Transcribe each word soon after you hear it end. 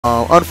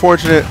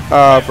Unfortunate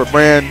for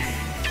Brand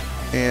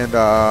and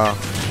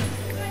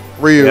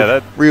Ryu. Yeah,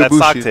 that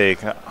stock take.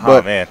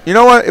 Oh man. You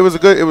know what? It was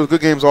good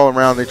games all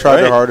around. They tried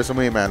their hardest, and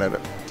we ain't mad at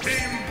it.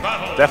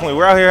 Definitely,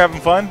 we're out here having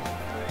fun.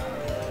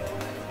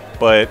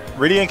 But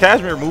Riddy and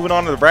Cashmere moving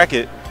on to the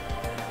bracket.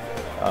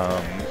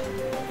 I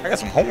got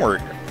some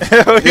homework.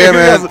 Yeah,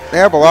 man. They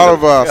have a lot of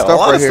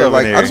stuff right here.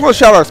 Like, I just want to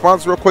shout out our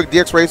sponsors real quick: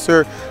 DX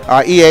Racer,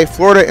 EA,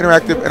 Florida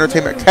Interactive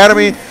Entertainment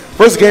Academy,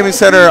 Vrs Gaming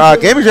Center,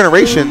 Gaming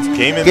Generations,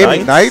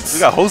 Gaming Nights.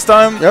 We got host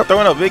time. Yep.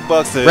 Throwing up big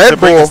bucks to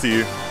bring this to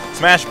you.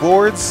 Smash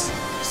Boards.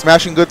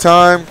 Smashing Good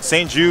Time.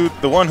 St. Jude,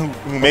 the one who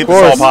made this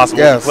all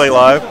possible to play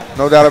live.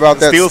 No doubt about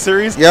that. Steel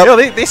Series. Yep. Yo,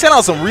 they sent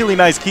out some really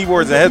nice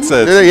keyboards and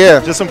headsets. Yeah.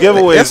 Just some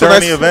giveaways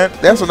during the event.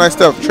 That's some nice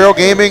stuff. Trail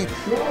Gaming,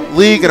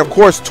 League, and of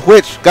course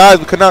Twitch. Guys,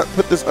 we could not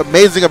put this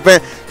amazing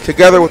event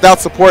together without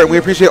support, and we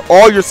appreciate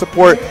all your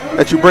support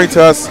that you bring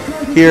to us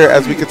here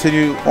as we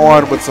continue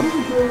on with some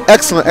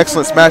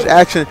excellent Smash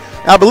action.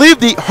 I believe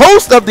the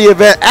host of the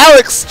event,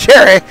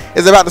 RagingCherry,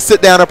 is about to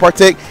sit down and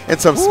partake in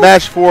some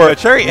Smash 4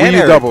 Cherry and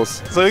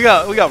doubles. So we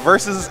got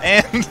versus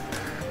and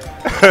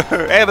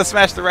and a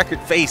Smash the Record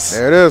face.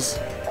 There it is.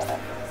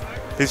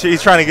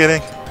 He's trying to get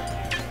in.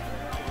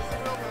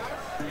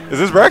 Is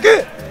this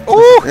bracket?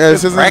 Ooh, yeah,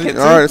 this is bracket.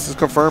 All right, this is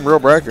confirmed real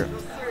bracket.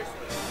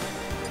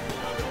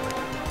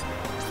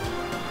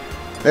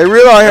 They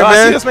real out here,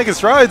 man. I see us making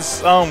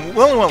strides. We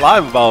only went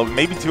live about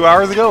maybe 2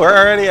 hours ago. We're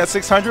already at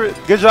 600.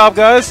 Good job,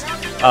 guys.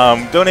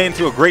 Donating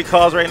to a great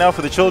cause right now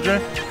for the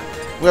children.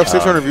 We have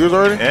 600 views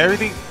already? And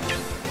everything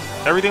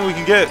we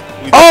can get.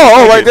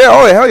 Oh, right there.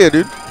 Oh, hell yeah,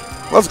 dude.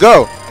 Let's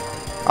go.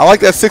 I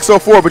like that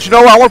 604, but you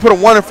know what? I want to put a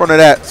 1 in front of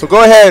that. So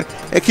go ahead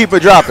and keep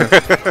it dropping.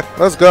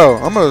 Let's go.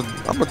 I'm gonna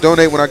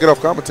donate when I get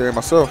off commentary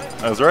myself.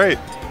 That's right.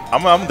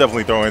 I'm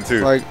definitely throwing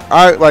too.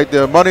 Like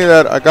the money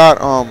that I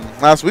got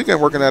last weekend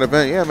working that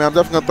event. Yeah, man, I'm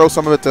definitely gonna throw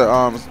some of it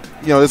to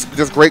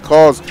this great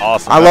cause.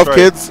 Awesome. I love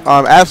kids.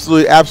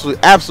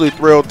 Absolutely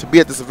thrilled to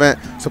be at this event,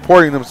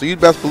 supporting them. So you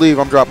best believe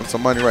I'm dropping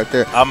some money right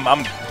there.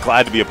 I'm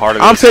glad to be a part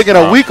of it. I'm taking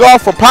a week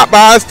off from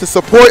Popeyes to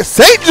support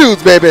St.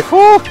 Jude's, baby.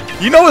 Whew.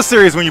 You know it's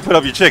serious when you put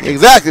up your chicken.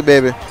 Exactly,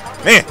 baby.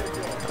 Man.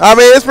 I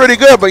mean, it's pretty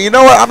good, but you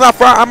know what?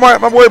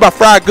 I'm worried about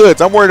fried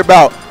goods. I'm worried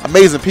about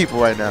amazing people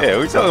right now. Yeah,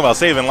 we're talking about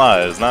saving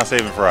lives, not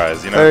saving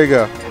fries. You know. There you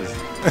go.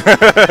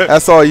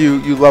 That's all you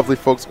lovely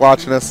folks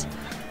watching us.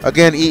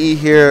 Again, EE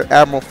here,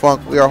 Admiral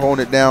Funk. We are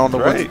holding it down. The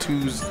 1s and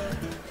 2s.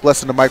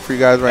 Blessing the mic for you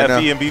guys right now.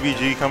 FE and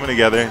BBG coming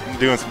together and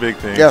doing some big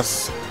things.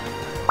 Yes.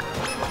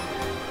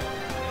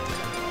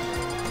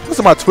 This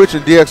is my Twitch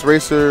and DX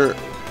Racer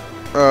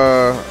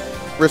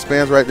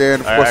wristbands right there.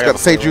 And of course, got the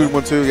St. Jude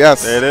one too.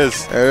 Yes. There it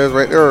is. There it is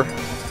right there.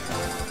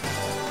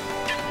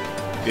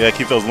 Yeah,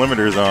 keep those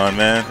limiters on,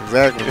 man.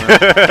 Exactly,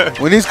 man.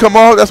 When these come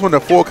on, that's when the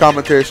full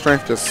commentary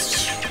strength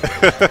just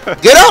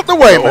get out the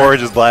way, man. Or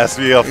just blast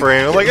me off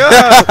frame. I'm like,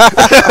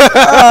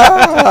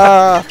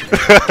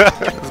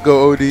 Let's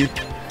go, OD.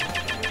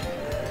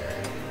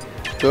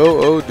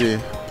 Go, OD.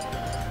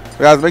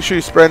 Guys, make sure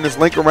you're spreading this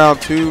link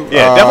around, too.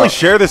 Yeah, definitely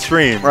share the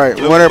stream. Right.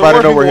 We want everybody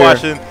to know we're here.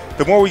 Watching,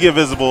 the more we get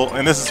visible,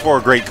 and this is for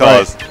a great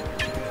cause.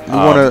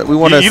 Right. We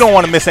want to. You don't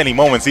want to miss any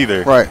moments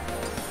either. Right.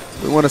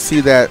 We want to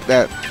see that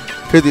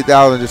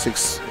 50,000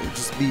 just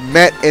be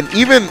met and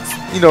even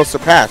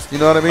surpassed. You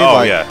know what I mean?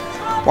 Oh yeah.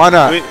 Why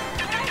not?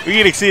 We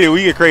get exceeded.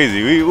 We get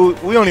crazy.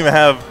 We don't even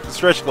have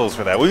stretch goals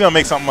for that. We're gonna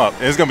make something up.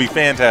 And it's gonna be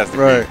fantastic.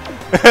 Right.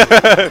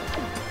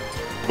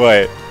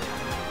 But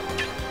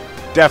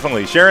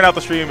definitely sharing out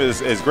the stream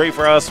is great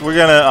for us. We're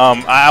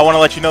gonna. I want to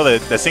let you know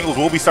that the singles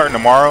will be starting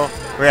tomorrow.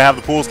 We're gonna have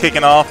the pools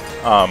kicking off.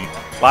 A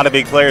lot of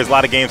big players, a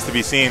lot of games to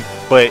be seen.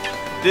 But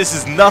this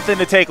is nothing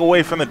to take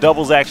away from the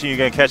doubles action you're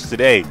gonna catch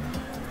today.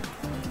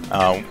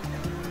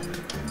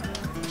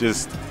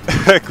 Just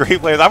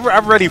great players.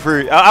 I'm ready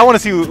for. I want to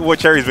see what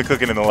Cherry's been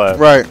cooking in the lab.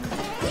 Right.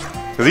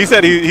 Because he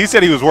said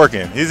he was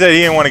working. He said he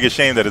didn't want to get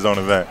shamed at his own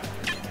event.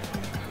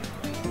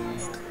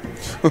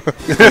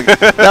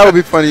 That would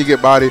be funny. You get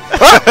body.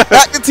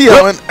 Back to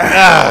T-Owen.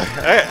 I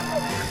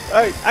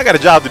got a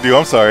job to do.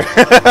 I'm sorry.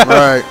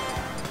 Right.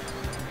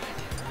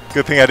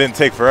 Good thing I didn't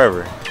take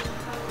forever.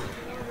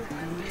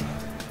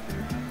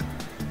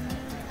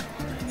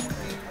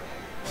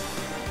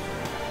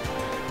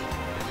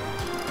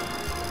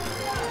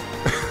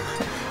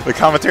 The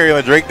commentary on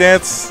the Drake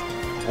dance,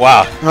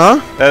 wow.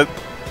 Huh?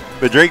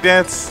 The Drake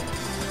dance,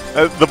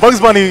 the Bugs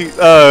Bunny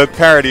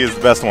parody is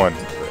the best one.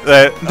 Dude,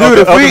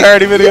 the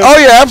parody video. Oh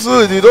yeah,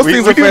 absolutely, dude. Those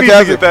things are fantastic. Need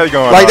to get that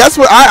going like on. That's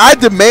what I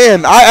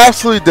demand. I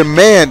absolutely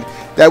demand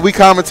that we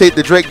commentate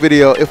the Drake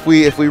video if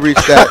we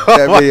reach that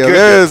video.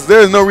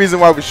 There's no reason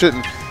why we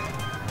shouldn't.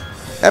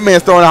 That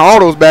man's throwing out all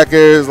those back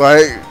airs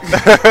like.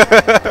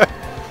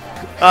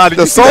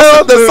 The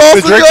salsa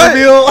Drake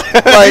reveal,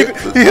 like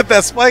he hit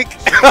that spike.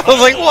 I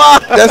was like, wow.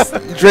 That's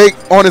Drake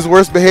on his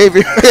worst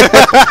behavior.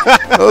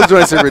 Those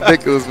joints are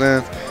ridiculous,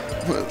 man.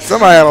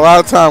 Somebody had a lot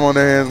of time on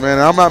their hands, man.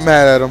 I'm not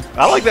mad at them.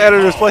 I like the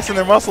editors flexing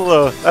their muscle,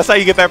 though. That's how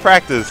you get that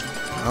practice.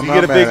 You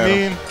get a big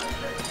meme,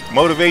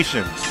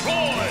 motivation.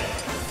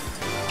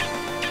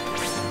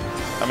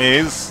 I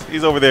mean,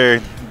 he's over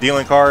there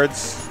dealing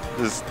cards,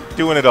 just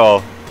doing it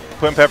all.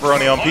 Putting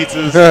pepperoni on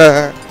pizzas.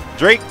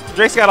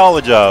 Drake's got all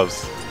the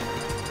jobs.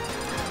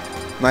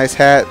 Nice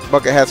hat.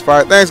 Bucket hat's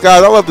fire. Thanks,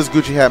 guys. I love this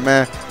Gucci hat,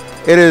 man.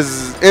 It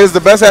is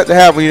the best hat to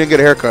have when you didn't get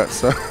a haircut.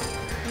 So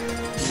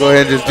go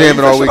ahead and just jam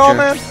it all weekend.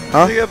 Man?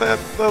 Huh? You got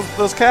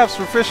those caps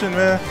for fishing,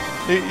 man.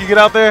 You get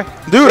out there,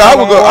 dude. I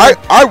will go.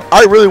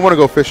 I really want to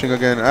go fishing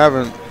again. I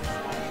haven't.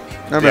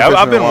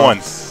 I've been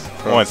once.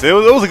 It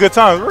was a good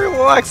time. It was really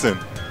relaxing.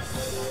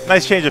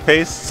 Nice change of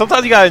pace.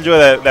 Sometimes you gotta enjoy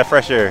that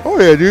fresh air. Oh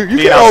yeah, dude. You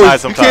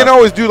can't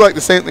always do like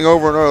the same thing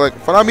over and over. Like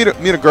when I meet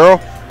a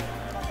girl,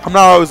 I'm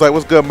not always like,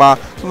 "What's good, ma?"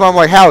 Sometimes I'm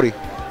like, "Howdy." You know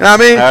what I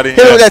mean? Howdy, Hit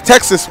it with that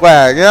Texas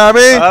swag. You know what I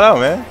mean? I know,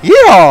 man.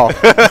 Yeah.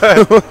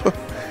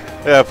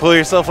 Yeah. Pull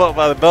yourself up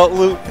by the belt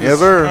loop. Yes,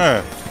 sir.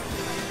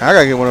 I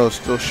gotta get one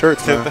of those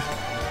shirts, man.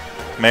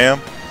 Ma'am.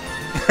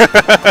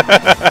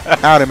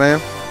 Howdy, man.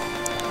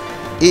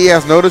 EE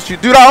has noticed you,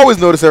 dude. I always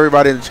notice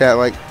everybody in the chat.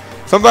 Like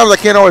sometimes I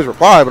can't always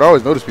reply, but I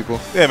always notice people.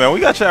 Yeah, man. We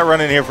got chat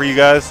running here for you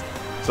guys.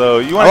 So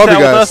you want to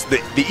chat with us?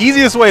 The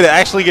easiest way to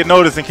actually get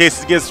noticed in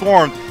case it gets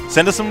swarmed,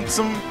 send us some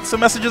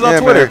messages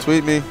on Twitter. Man,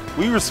 tweet me.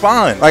 We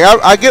respond. Like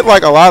I get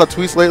like a lot of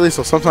tweets lately,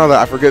 so sometimes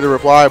I forget to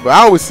reply, but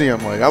I always see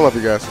them. Like I love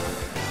you guys.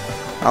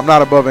 I'm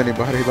not above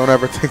anybody. Don't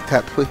ever think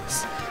that,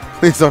 please.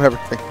 Please don't ever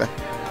think that.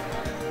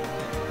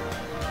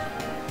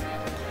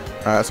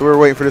 All right, so we're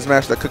waiting for this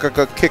match to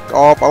kick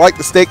off. I like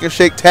the steak and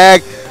shake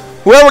tag.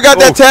 Whoever got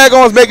that tag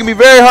on is making me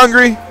very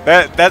hungry.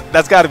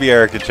 That's got to be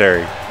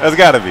RagingCherry. That's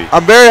got to be.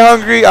 I'm very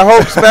hungry. I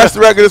hope Smash the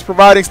Record is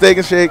providing steak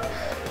and shake.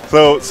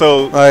 So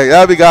like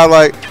that'd be God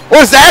like.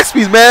 Or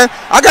Zaxby's, man.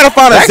 I gotta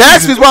find a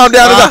Zaxby's while I'm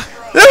down there.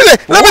 Let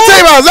me tell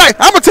you about Zaxby's.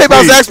 I'm gonna tell you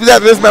about Zaxby's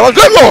after this match.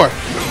 Good Lord.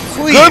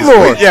 Please. Good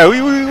Lord. Yeah, we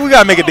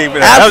gotta make a date for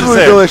that.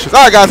 Absolutely delicious.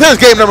 All right, guys, here's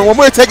game number 1.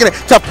 We're taking it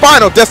to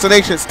Final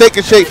Destination. Steak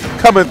and shake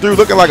coming through,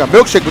 looking like a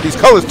milkshake with these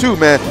colors too,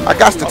 man. I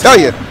got to tell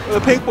you. The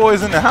pink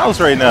boy's in the house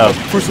right now.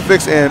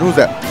 Crucifix and who's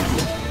that?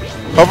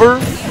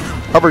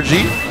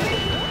 HovrG.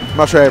 I'm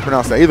not sure how to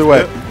pronounce that. Either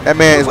way, that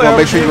man is gonna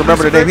make sure you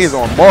remember the name. He's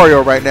on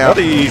Mario right now.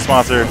 Another EE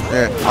sponsor.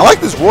 Yeah, I like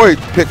this Roy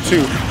pick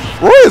too.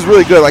 Roy is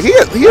really good. Like he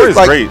is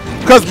like great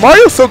because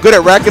Mario's so good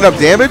at racking up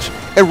damage.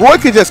 And Roy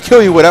can just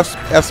kill you with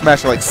F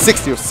smash at like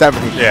 60 or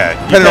 70. Yeah.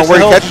 Depending on where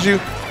he catches you.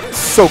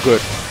 So good.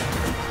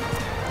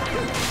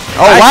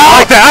 Oh, wow. I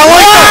like that. I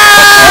like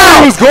that.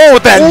 He was going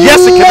with that.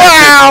 Yes, it connected.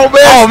 Wow,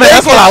 man. Oh, man.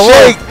 That's what I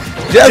like.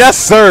 Yes,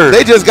 sir.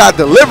 They just got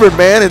delivered,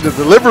 man. And the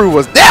delivery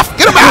was death.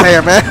 Get him out of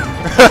here, man.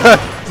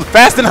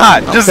 Fast and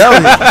hot. I'm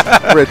telling you.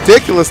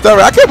 Ridiculous stuff.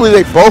 I can't believe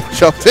they both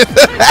jumped in.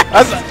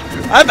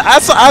 I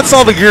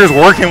saw the gears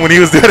working when he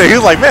was doing it. He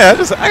was like, man,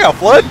 I got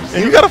flood,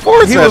 and you got a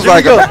forward smash.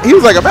 He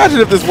was like,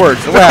 imagine if this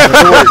works. What happens?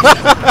 It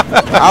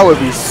works. I would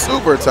be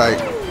super tight.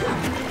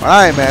 All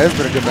right, man. It's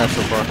been a good match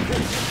so far.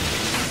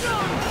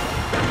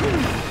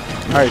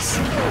 Nice.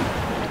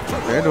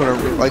 They're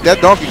doing like that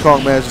Donkey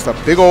Kong, man, is just a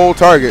big old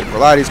target for a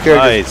lot of these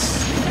characters.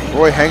 Nice.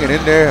 Roy hanging in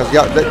there. Has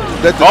got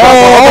that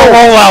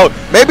roll out.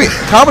 Maybe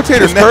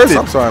commentators curse.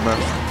 I'm sorry, man.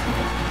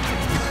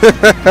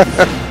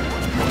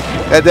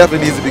 That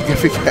definitely needs to be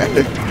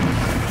given.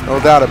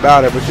 No doubt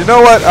about it. But you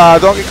know what?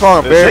 Donkey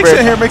Kong, very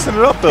in here mixing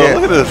it up, though. Yeah.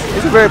 Look at this.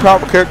 He's a very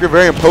powerful character,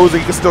 very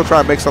imposing. He can still try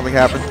and make something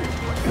happen.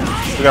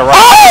 We got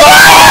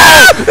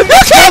You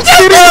can't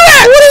just do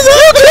that! What is it?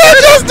 You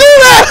can't just do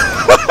that!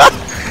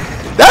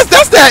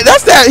 That's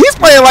that. He's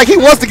playing like he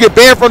wants to get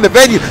banned from the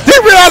venue. Do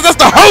you realize that's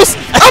the host?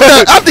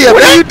 I'm the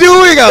What are you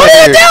doing out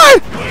here? What are you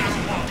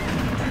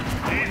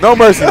doing? No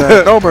mercy,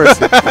 man. No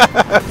mercy.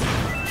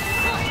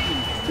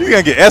 You're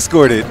going to get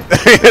escorted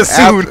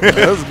soon. This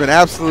has been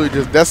absolutely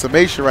just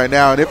decimation right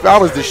now. And if I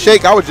was to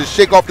shake, I would just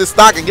shake off this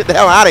stock and get the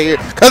hell out of here.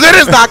 Because it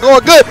is not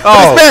going good.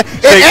 Oh, man,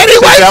 in any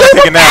way,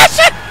 shape, or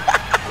fashion.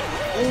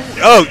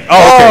 Okay.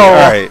 All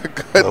right.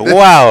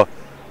 Wow.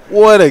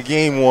 What a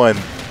game 1.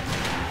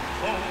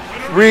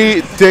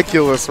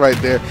 Ridiculous right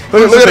there.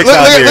 Look at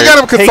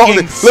him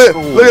consulting.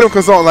 Look at him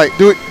consulting. Like,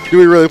 do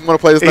we really want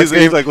to play this next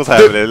game? He's like, what's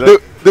happening?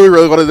 Do we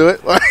really want to do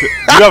it?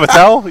 You have a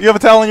towel? You have a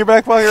towel in your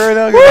back pocket right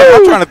now?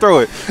 I'm trying to throw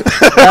it.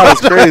 That was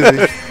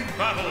crazy.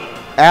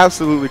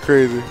 Absolutely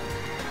crazy.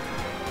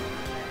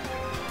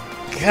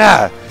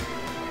 God.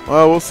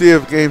 Well, we'll see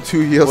if game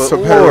 2 yields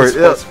some better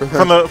results for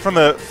them. From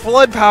the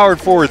flood-powered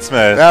forward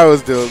smash. That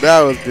was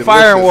delicious.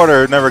 Fire and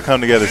water never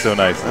come together so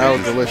nicely. That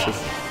was delicious.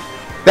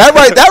 That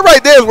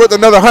right there is worth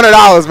another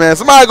 $100, man.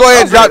 Somebody go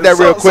ahead and drop that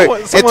real quick.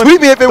 And tweet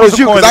me if it was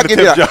you, because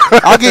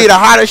I'll give you the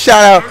hottest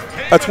shout out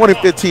of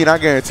 2015. I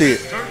guarantee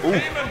it. Ooh.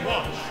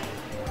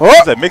 Oh.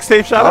 Is that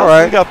mixtape shout out? All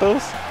right. We got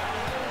those.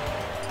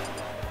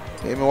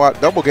 Game and Watch,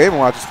 double Game and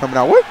Watch is coming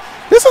out. What?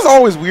 This is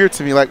always weird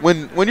to me. Like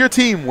when your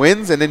team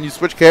wins and then you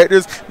switch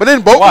characters, but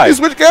then both of you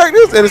switch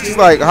characters, and it's just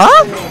like, huh?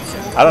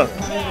 I don't.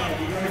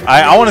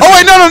 I want to. Oh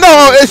wait, no.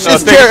 It's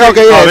Cherry.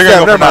 Okay,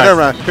 yeah. Never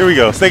mind. Here we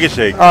go. Steak and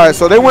shake. All right,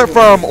 so they went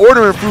from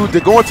ordering food to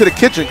going to the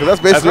kitchen because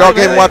that's basically all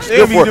Game and Watch is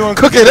good for.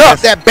 Cooking up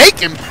that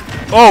bacon.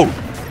 Oh.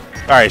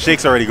 All right,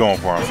 Shake's already going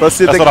for him. So let's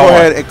see if they can go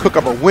ahead and cook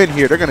up a win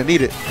here. They're going to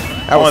need it.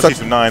 I want to see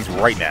some 9s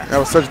right now. That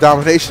was such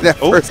domination that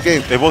first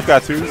game. They both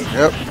got 2s.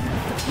 Yep.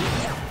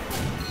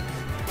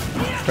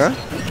 Okay.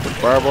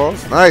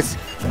 Fireballs. Nice.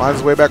 Finds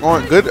his way back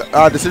on. Good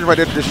decision right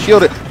there to just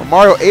shield it. But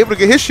Mario able to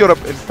get his shield up.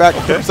 In fact,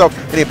 put himself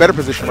in a better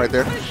position right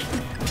there.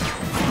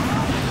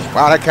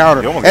 Wow, that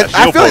counter. And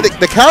I feel like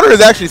the counter is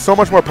actually so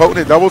much more potent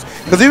in doubles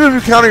because even if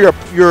you counter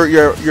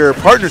your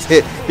partner's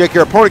hit, like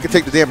your opponent can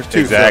take the damage too.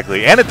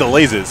 Exactly, so. And it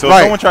delays it. So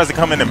if someone tries to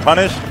come in and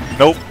punish,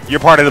 nope,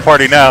 you're part of the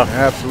party now.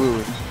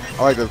 Absolutely.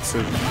 I like that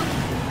decision.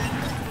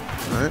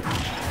 All right.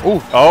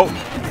 Ooh. Oh.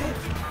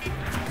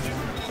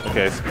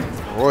 Okay.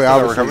 Roy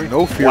obviously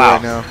no fear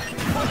right now.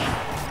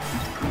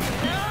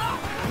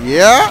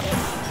 Yeah.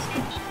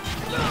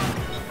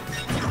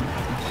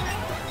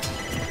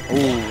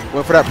 Ooh,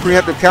 went for that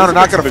preemptive counter.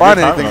 Not going to find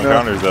anything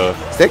though.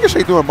 Steak and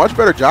Shake doing a much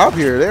better job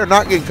here. They're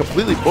not getting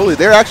completely bullied.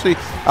 They're actually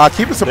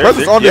keeping some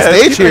presence on the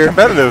stage here.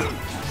 Competitive.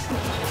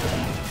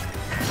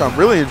 So I'm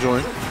really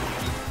enjoying.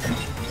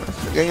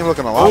 The game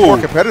looking a lot more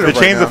competitive. The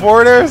chains of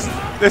forwarders.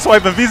 They're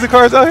swiping Visa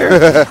cards out here.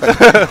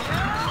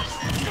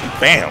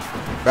 Bam.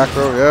 Back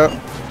row, yeah.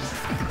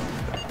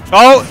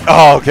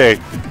 Oh, okay.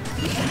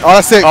 Oh,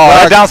 that's it. Oh,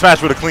 that down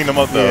smash would have cleaned them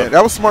up though. Yeah,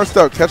 that was smart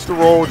stuff. Catch the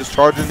roll, just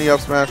charge in the up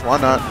smash. Why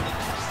not?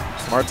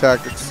 Smart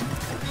tactics.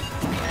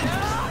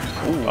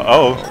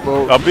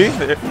 Up B?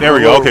 There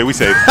we go. Okay, we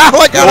saved.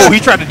 He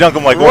tried to dunk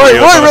him like Roy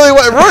really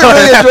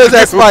enjoys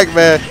that spike,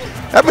 man.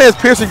 That man's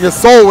piercing your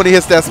soul when he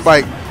hits that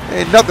spike.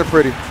 Ain't nothing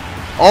pretty.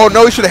 Oh,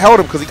 no, he should have held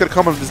him because he could have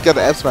come up and just got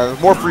the F smash.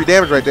 There's more free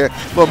damage right there.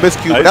 Little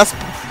miscue. But that's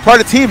part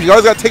of the team. You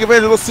always got to take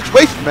advantage of those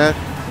situations, man.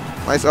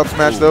 Nice up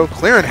smash, though.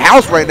 Clearing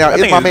house right now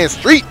is my man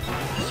Street.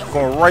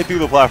 Going right through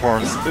the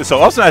platforms.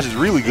 So up smash is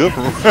really good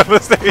for the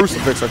stage.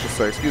 Crucifix, I should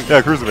say. Excuse me.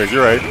 Yeah, Crucifix.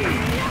 You're right.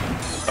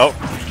 Oh.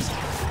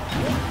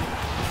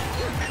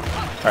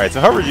 All right,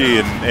 so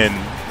HovrG and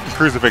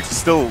Crucifix is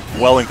still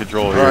well in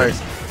control here. Right.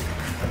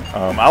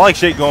 I like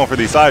Shake going for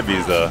these side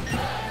Bs, though.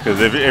 Because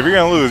if you're going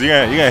to lose, you're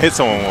gonna hit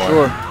someone more.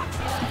 Sure.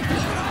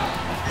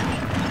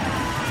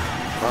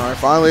 All right,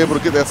 finally able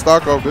to get that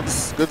stock up. Good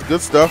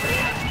stuff.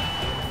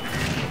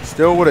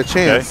 Still with a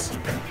chance.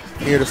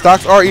 Here, the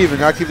stocks are even.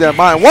 Gotta keep that in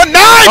mind. 1-9!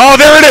 Oh,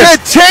 there it is!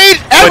 It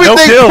changed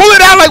everything. No pull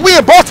it out like we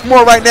in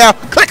Baltimore right now.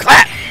 Click,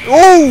 clap.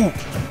 Ooh!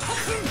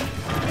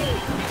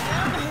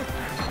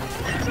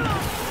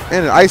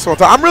 And an ice on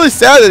top. I'm really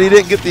sad that he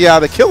didn't get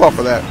the kill off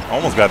of that.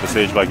 Almost got the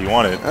stage like he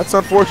wanted. That's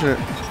unfortunate.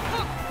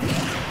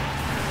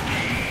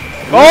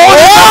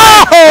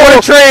 Oh! What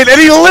a trade, and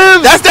he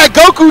lives! That's that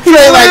Goku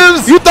trade.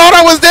 Like, you thought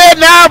I was dead?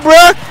 Nah,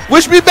 bruh.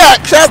 Wish me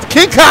back. Shout out to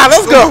King Khan.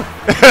 Let's go.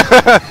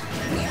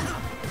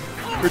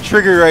 We're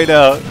triggered right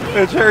now.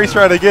 And Cherry's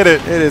trying to get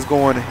it. It is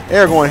going.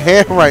 They're going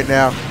ham right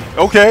now.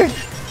 Okay.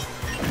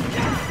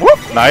 Whoop.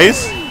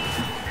 Nice.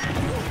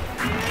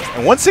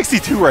 And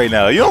 162 right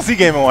now. You don't see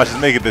Game & Watches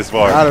make it this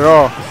far. Not at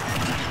all.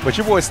 But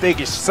your boy Steak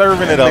is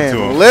serving it up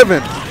to him.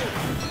 Living.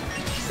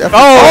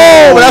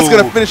 Oh, that's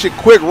going to finish it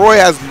quick. Roy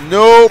has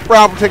no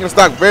problem taking the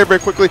stock very, very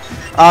quickly.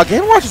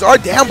 Game & Watches are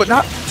down, but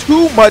not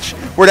too much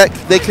where that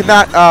they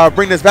cannot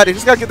bring this back. They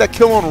just got to get that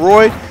kill on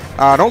Roy.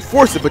 Don't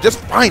force it, but just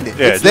find it.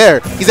 It's there.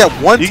 He's at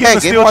 110.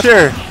 Game & Watch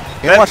chair.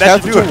 Game & Watch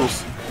has the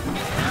tools.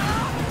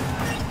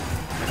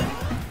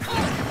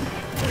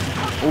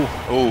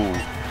 Ooh.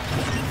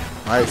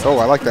 Nice. Oh,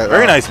 I like that.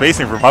 Very nice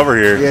spacing from Hover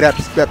here. Yeah,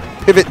 that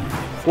pivot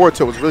forward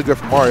tilt was really good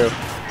for Mario.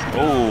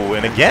 Oh,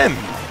 and again,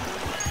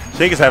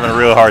 Jake is having a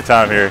real hard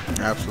time here.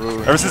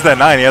 Absolutely. Ever since that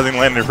 9, he hasn't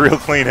landed a real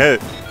clean hit.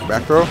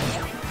 Back throw.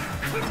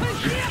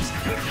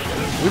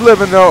 We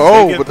living though.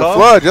 Oh, with the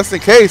flood, just in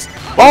case.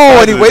 Oh,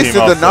 and he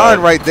wasted the 9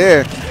 right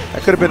there.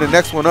 That could have been the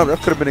next one up. That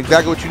could have been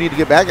exactly what you need to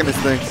get back in this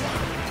thing.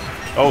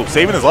 Oh,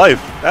 saving his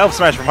life. That up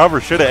smash from Hover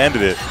should have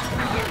ended it.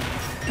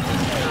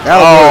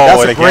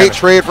 That's a great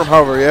trade from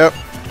Hover, yep.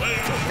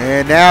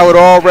 And now it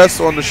all rests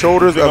on the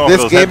shoulders of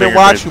this Game &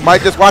 Watch, who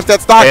might just watch that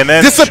stock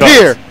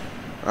disappear.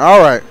 All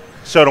right.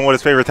 Showed him what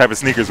his favorite type of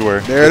sneakers were.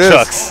 There it is.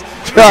 Chucks.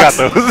 Chucks.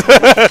 Got those.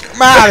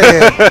 Come out of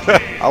here.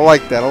 I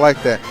like that. I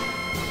like that.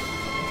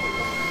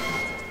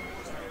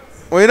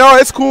 Well, you know,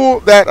 it's cool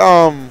that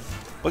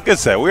Look at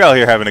that. We're out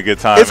here having a good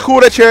time. It's cool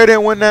that Cherry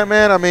didn't win that,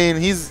 man. I mean,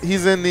 he's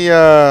in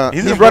the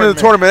he's running the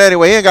tournament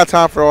anyway. He ain't got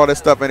time for all this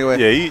stuff anyway.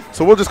 Yeah.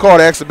 So we'll just call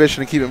it an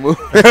exhibition and keep it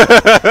moving.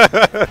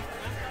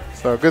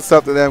 So good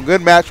stuff to them.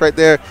 Good match right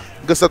there.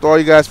 Good stuff to all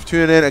you guys for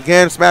tuning in.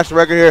 Again, smash the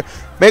record here.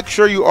 Make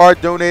sure you are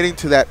donating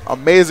to that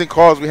amazing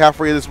cause we have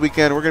for you this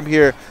weekend. We're going to be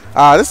here.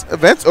 This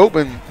event's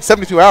open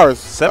 72 hours.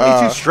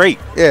 72 straight.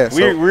 Yeah.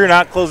 We're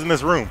not closing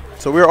this room.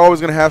 So we're always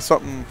going to have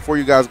something for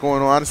you guys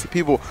going on. Honestly,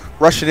 people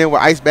rushing in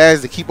with ice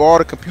bags to keep all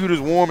the computers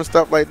warm and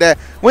stuff like that.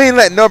 We ain't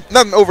letting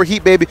nothing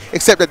overheat, baby,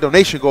 except that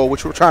donation goal,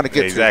 which we're trying to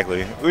get to.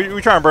 Exactly. We're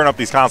trying to burn up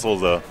these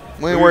consoles, though.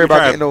 We ain't worried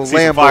about getting no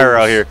Lambos. Fire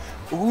out here.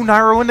 Ooh,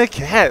 Nairo and the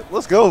cat.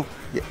 Let's go.